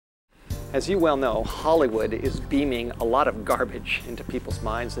As you well know, Hollywood is beaming a lot of garbage into people's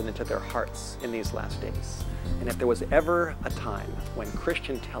minds and into their hearts in these last days. And if there was ever a time when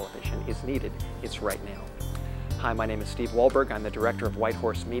Christian television is needed, it's right now. Hi, my name is Steve Wohlberg. I'm the director of White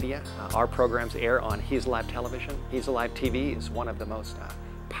Horse Media. Our programs air on He's Alive Television. He's Alive TV is one of the most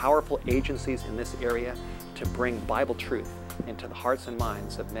powerful agencies in this area to bring Bible truth into the hearts and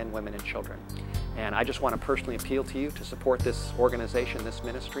minds of men, women, and children. And I just want to personally appeal to you to support this organization, this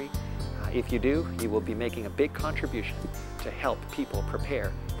ministry. If you do, you will be making a big contribution to help people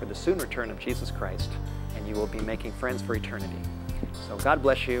prepare for the soon return of Jesus Christ, and you will be making friends for eternity. So God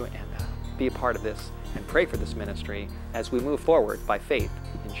bless you, and be a part of this, and pray for this ministry as we move forward by faith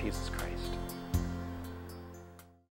in Jesus Christ.